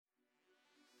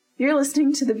You're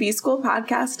listening to the B School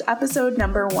Podcast, episode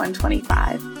number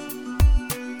 125.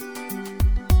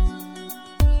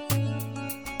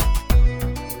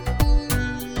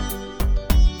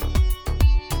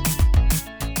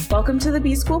 Welcome to the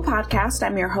B School Podcast.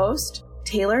 I'm your host,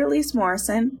 Taylor Elise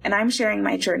Morrison, and I'm sharing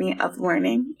my journey of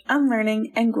learning,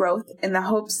 unlearning, and growth in the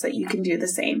hopes that you can do the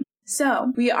same.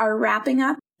 So, we are wrapping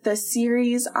up the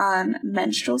series on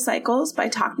menstrual cycles by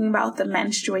talking about the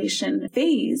menstruation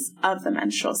phase of the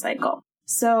menstrual cycle.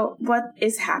 So, what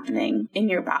is happening in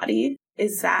your body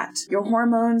is that your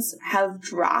hormones have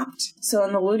dropped. So,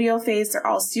 in the luteal phase, they're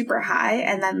all super high,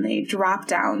 and then they drop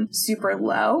down super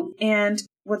low. And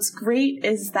what's great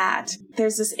is that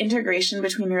there's this integration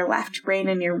between your left brain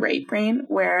and your right brain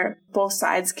where both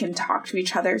sides can talk to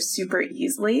each other super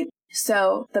easily.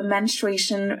 So the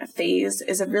menstruation phase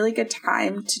is a really good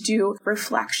time to do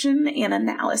reflection and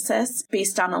analysis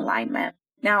based on alignment.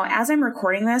 Now, as I'm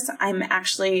recording this, I'm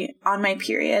actually on my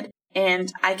period, and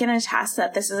I can attest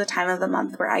that this is a time of the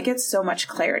month where I get so much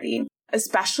clarity,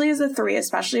 especially as a 3,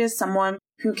 especially as someone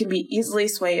who can be easily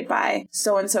swayed by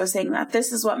so-and-so saying that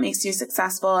this is what makes you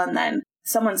successful, and then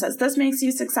someone says this makes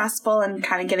you successful, and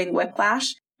kind of getting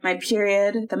whiplash. My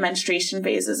period, the menstruation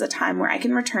phase, is a time where I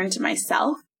can return to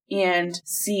myself and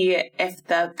see if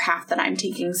the path that I'm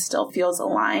taking still feels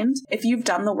aligned. If you've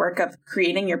done the work of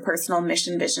creating your personal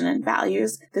mission, vision, and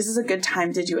values, this is a good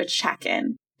time to do a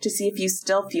check-in to see if you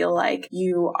still feel like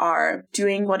you are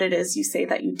doing what it is you say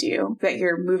that you do, that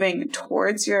you're moving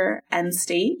towards your end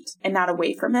state and not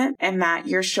away from it, and that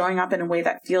you're showing up in a way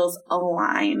that feels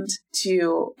aligned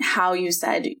to how you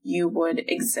said you would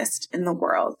exist in the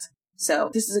world.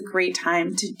 So this is a great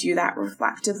time to do that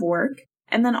reflective work.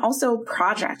 And then also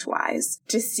project-wise,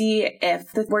 to see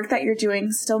if the work that you're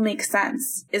doing still makes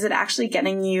sense. Is it actually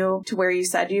getting you to where you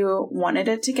said you wanted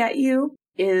it to get you?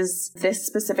 Is this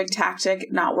specific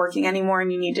tactic not working anymore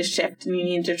and you need to shift and you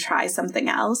need to try something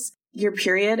else? Your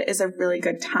period is a really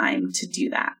good time to do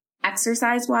that.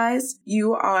 Exercise-wise,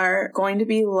 you are going to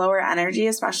be lower energy,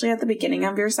 especially at the beginning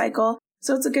of your cycle.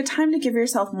 So it's a good time to give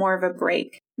yourself more of a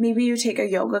break. Maybe you take a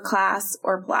yoga class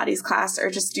or Pilates class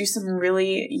or just do some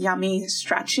really yummy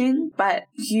stretching, but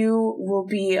you will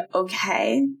be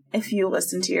okay if you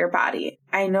listen to your body.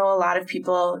 I know a lot of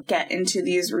people get into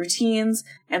these routines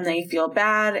and they feel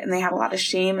bad and they have a lot of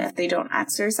shame if they don't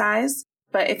exercise.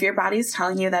 But if your body's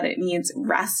telling you that it needs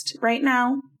rest right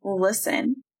now,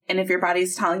 listen. And if your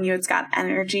body's telling you it's got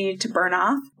energy to burn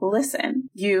off, listen.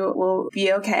 You will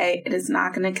be okay. It is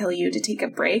not going to kill you to take a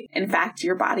break. In fact,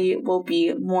 your body will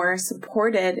be more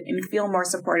supported and feel more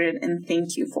supported and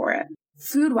thank you for it.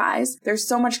 Food-wise, there's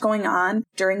so much going on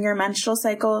during your menstrual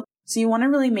cycle. So you want to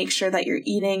really make sure that you're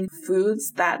eating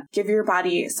foods that give your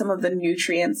body some of the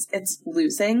nutrients it's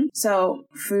losing. So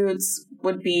foods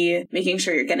would be making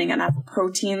sure you're getting enough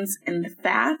proteins and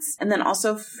fats, and then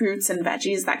also fruits and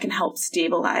veggies that can help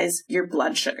stabilize your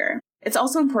blood sugar. It's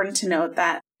also important to note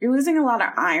that you're losing a lot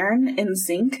of iron and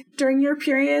zinc during your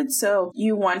period, so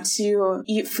you want to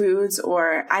eat foods,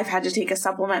 or I've had to take a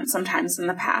supplement sometimes in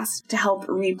the past to help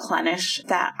replenish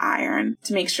that iron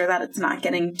to make sure that it's not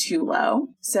getting too low.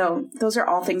 So those are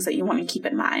all things that you want to keep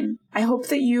in mind. I hope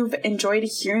that you've enjoyed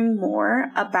hearing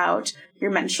more about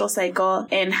your menstrual cycle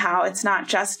and how it's not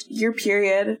just your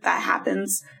period that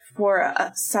happens for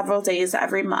several days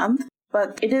every month,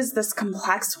 but it is this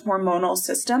complex hormonal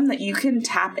system that you can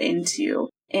tap into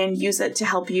and use it to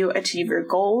help you achieve your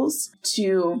goals,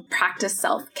 to practice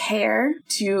self-care,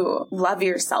 to love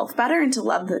yourself better, and to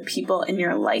love the people in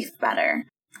your life better.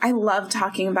 I love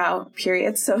talking about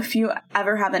periods, so if you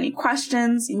ever have any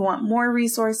questions, you want more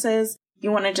resources,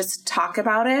 you want to just talk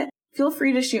about it, feel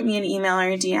free to shoot me an email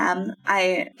or a DM.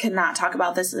 I cannot talk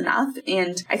about this enough,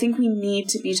 and I think we need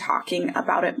to be talking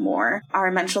about it more.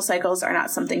 Our menstrual cycles are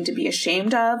not something to be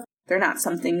ashamed of. They're not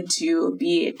something to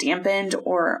be dampened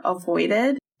or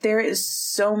avoided. There is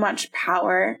so much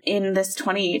power in this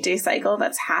 28-day cycle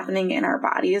that's happening in our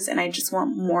bodies, and I just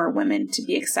want more women to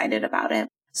be excited about it.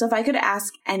 So if I could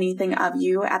ask anything of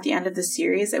you at the end of the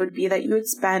series, it would be that you would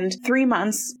spend 3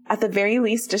 months at the very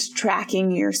least just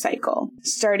tracking your cycle,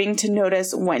 starting to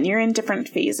notice when you're in different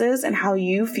phases and how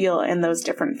you feel in those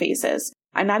different phases.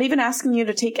 I'm not even asking you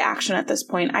to take action at this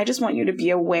point. I just want you to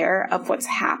be aware of what's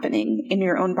happening in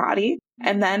your own body.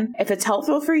 And then if it's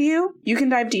helpful for you, you can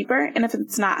dive deeper. And if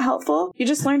it's not helpful, you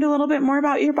just learned a little bit more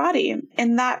about your body.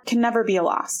 And that can never be a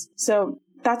loss. So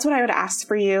that's what I would ask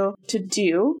for you to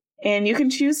do. And you can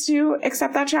choose to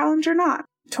accept that challenge or not.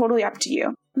 Totally up to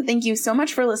you. Thank you so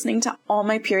much for listening to all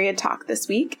my period talk this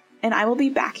week. And I will be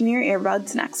back in your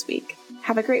earbuds next week.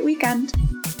 Have a great weekend.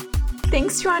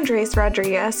 Thanks to Andres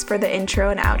Rodriguez for the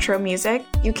intro and outro music.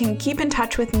 You can keep in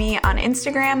touch with me on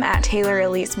Instagram at Taylor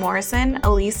Elise Morrison.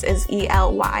 Elise is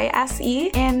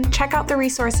ELYSE. And check out the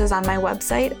resources on my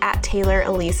website at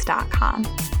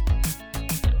taylorelise.com.